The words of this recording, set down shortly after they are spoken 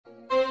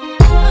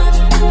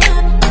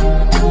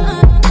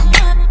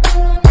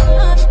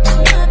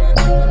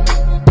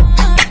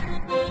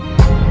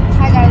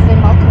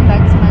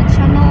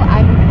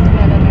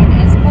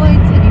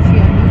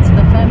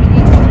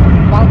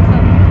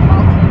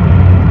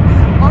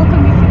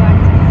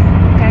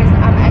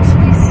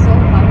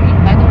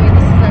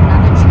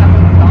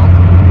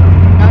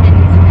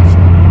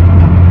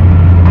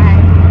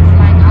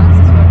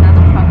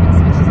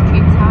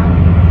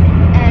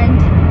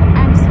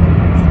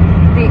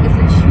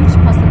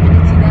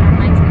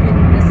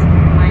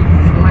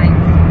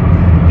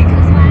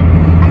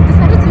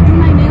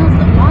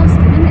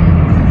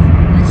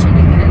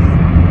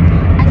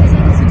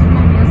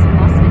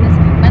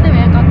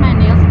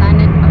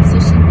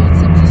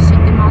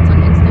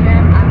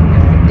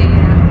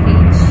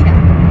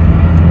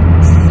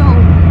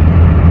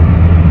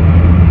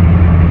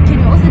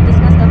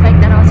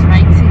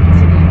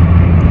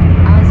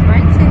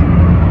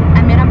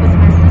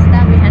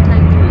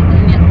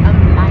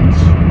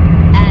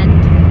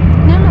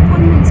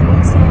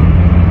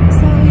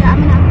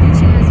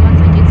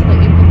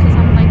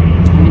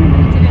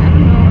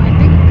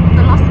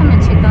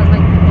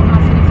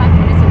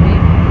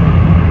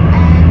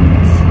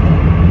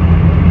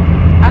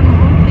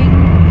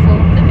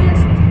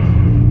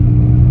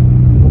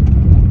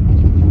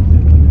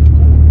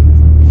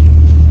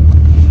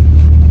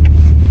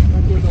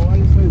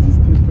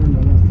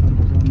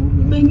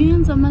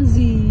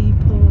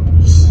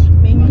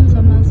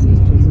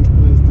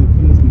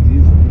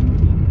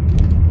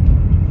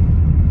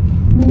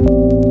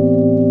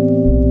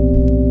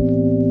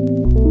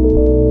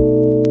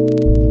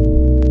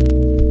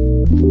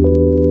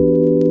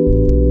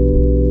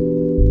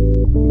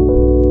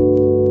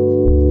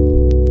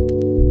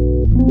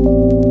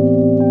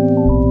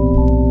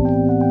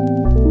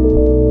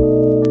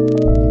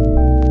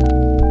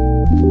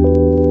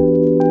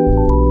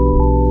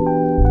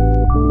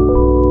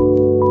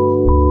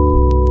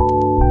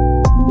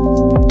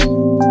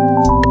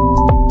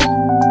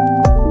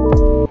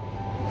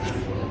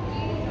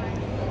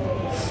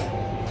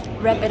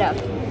wrap it up.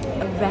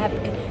 Wrap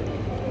it.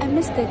 I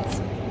missed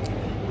it.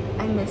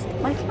 I missed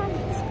my flight,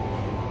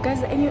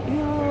 guys. And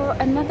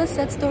another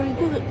sad story.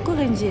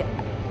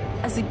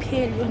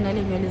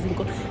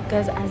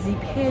 Guys,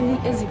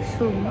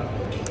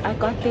 I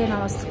got there and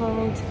I was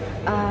told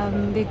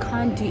they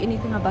can't do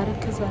anything about it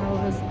because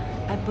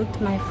I booked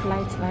my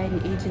flights via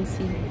an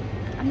agency.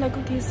 I'm like,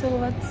 okay, so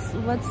what's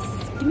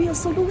give me a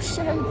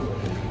solution.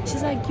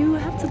 She's like, you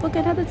have to book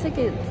another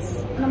ticket.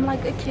 And I'm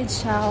like, okay,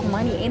 child,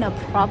 money ain't a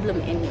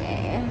problem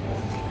anyway.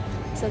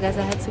 So guys,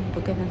 I had to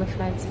book another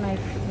flight.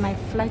 My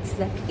flight is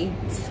at 8.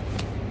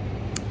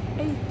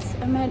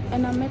 I'm at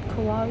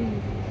Kauai.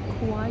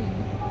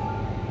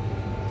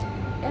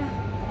 Yeah.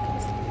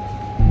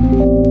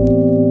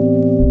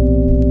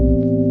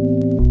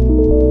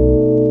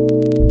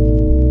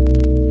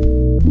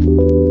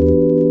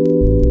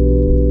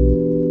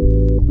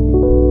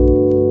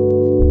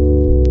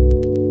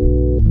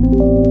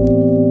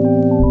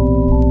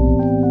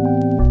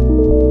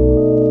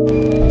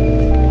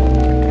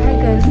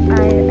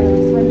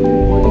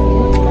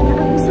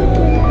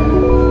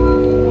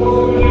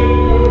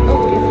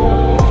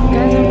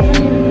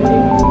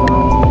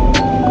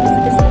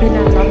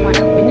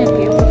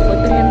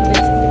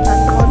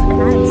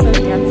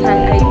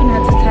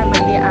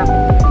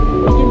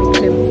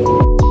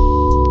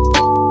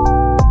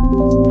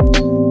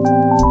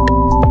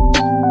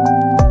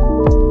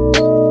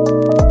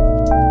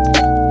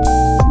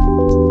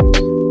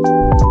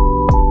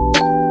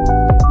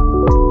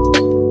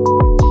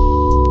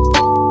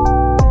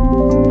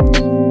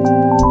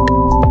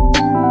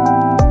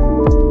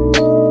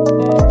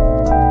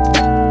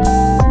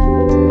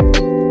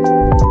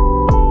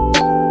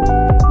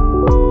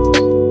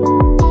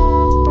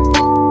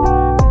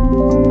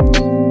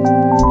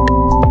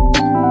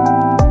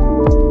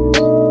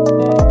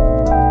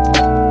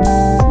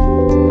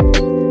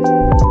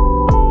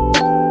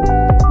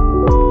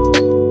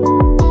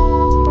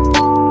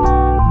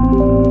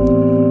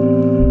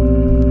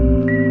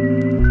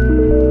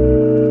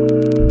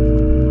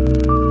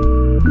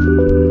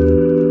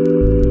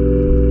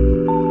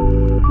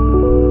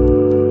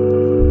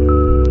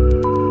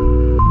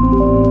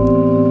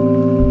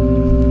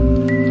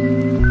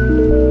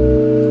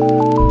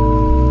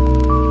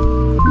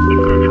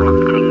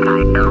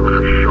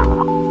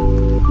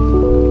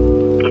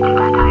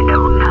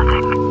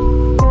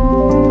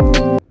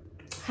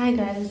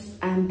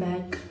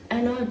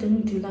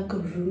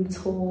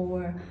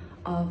 Tour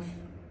of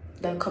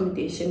the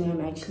accommodation where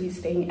I'm actually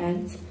staying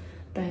at,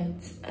 but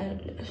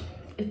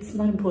it's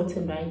not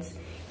important, right?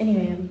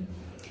 Anyway,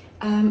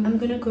 I'm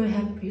gonna go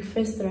have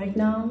breakfast right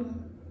now,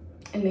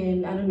 and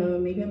then I don't know,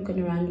 maybe I'm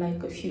gonna run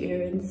like a few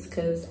errands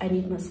because I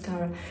need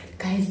mascara,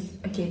 guys.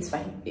 Okay, it's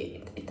fine,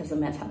 it doesn't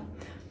matter,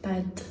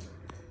 but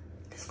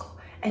let's go.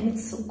 And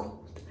it's so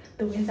cold,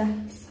 the weather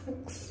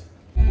sucks.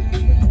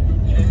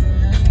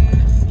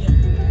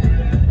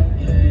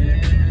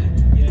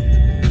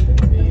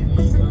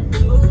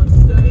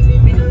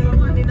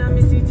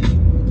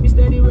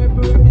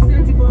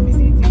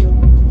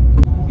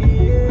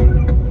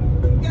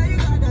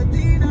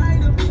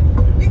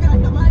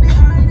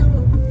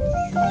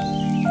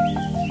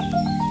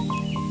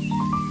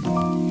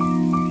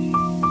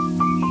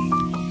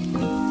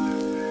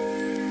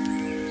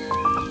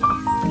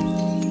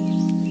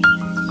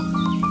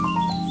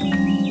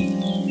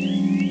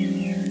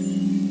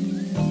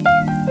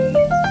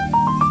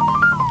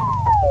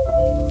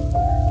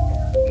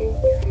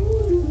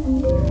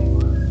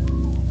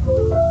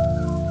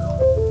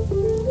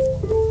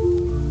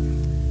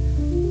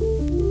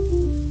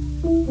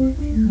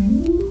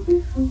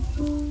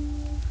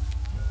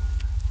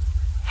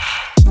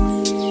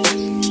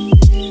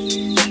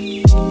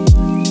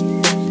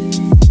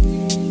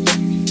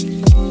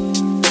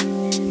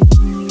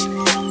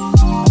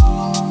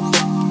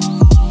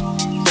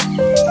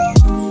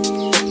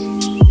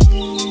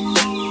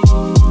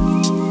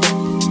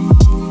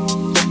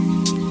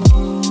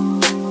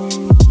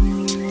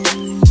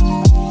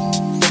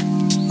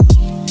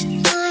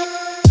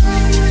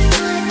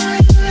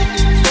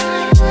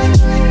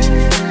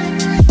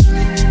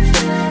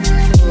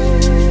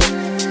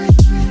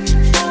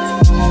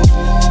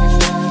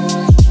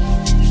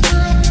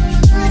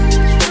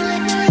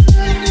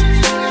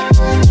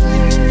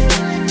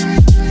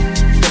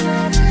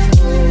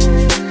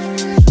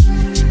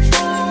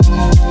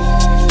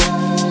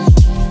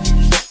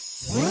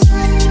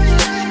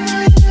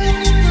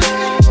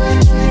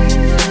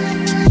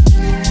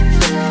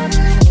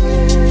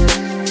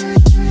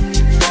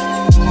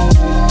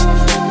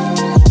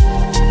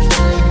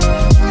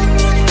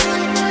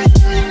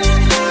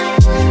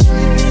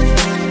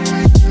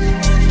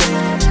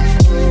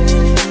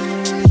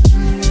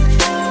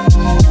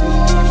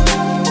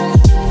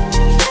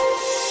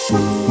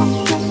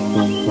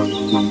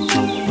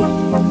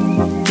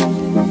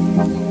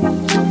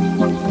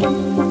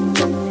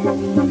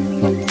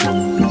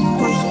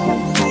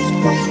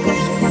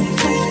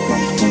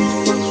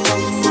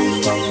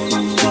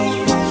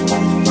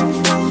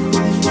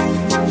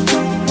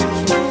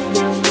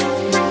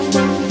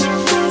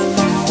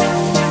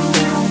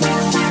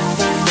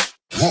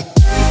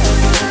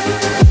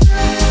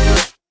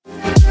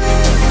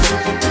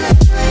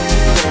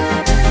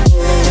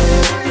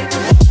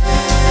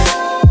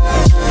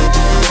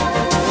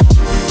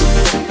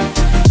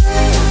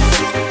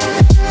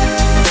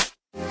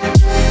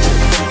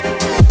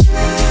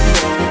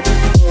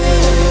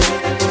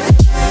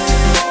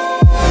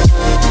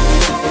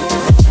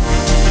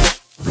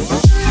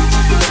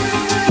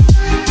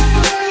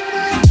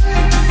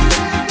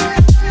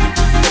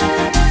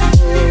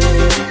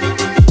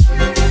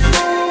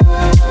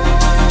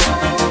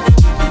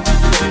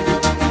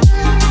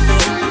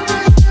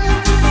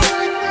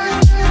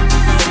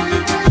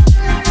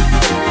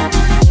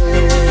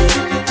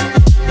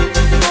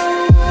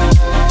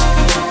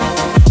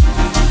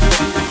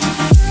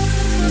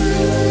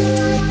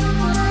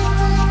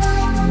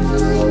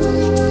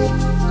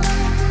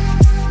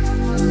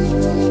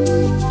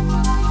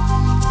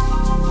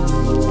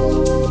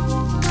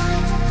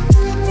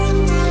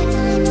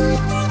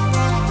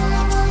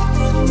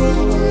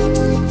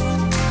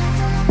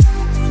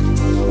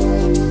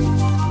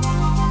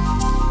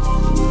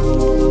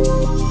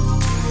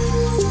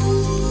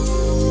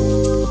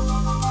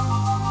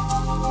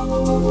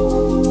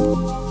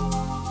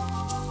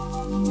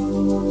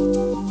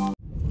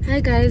 Hi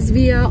guys,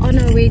 we are on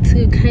our way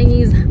to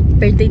Kanye's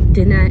birthday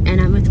dinner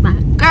and I'm with my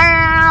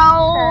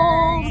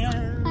girls.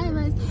 Hi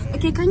guys.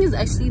 Okay, Kanye's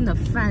actually in the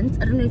front.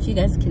 I don't know if you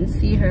guys can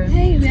see her.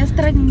 Hey, we are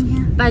struggling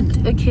here. But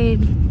okay,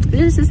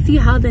 let's just see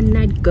how the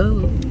night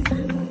goes.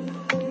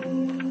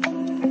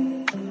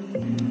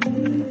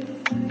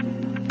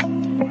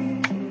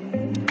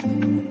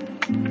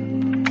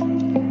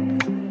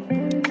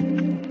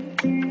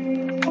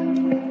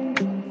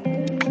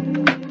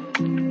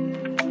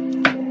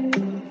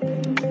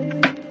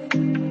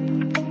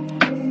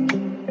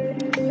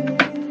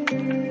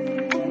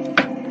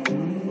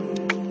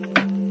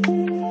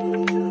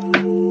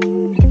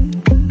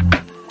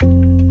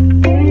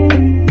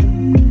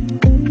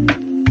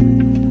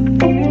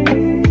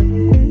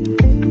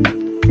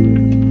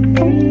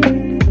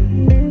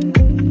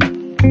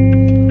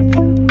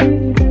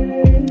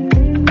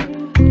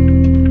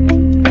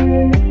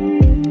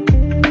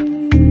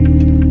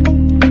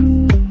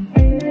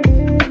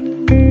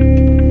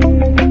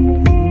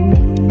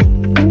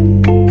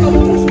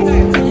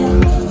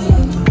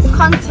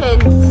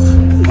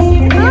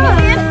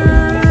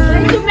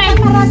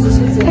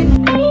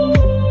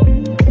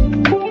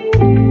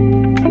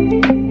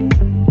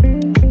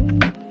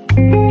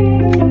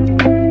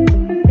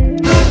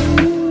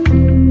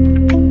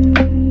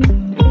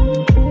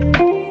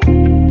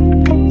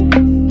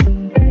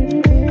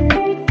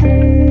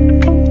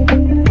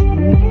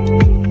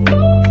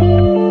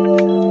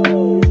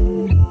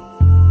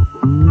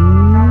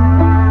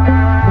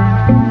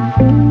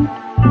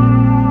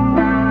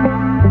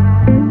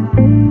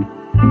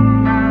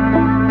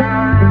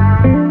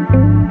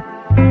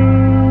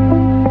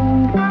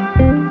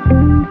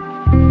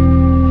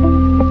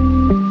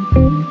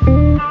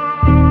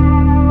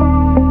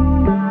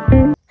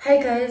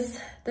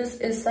 This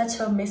is such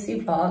a messy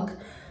vlog.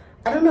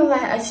 I don't know why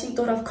I actually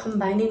thought of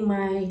combining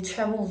my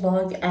travel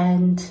vlog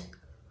and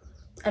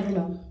I don't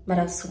know what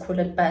else to call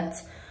it, but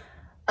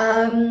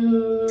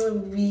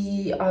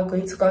we are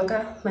going to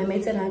Konka. My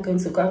mates and I are going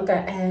to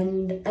Konka,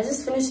 and I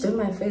just finished doing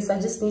my face. I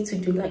just need to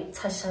do like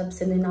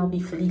touch-ups and then I'll be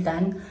fully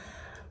done.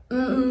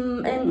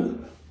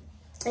 And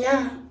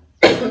yeah,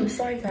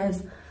 sorry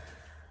guys.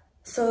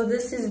 So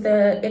this is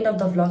the end of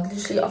the vlog.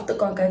 Literally after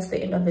Konka, it's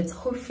the end of it.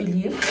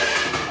 Hopefully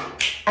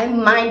I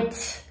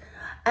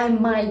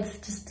might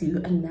just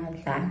do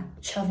another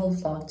travel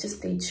vlog. Just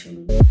stay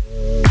tuned.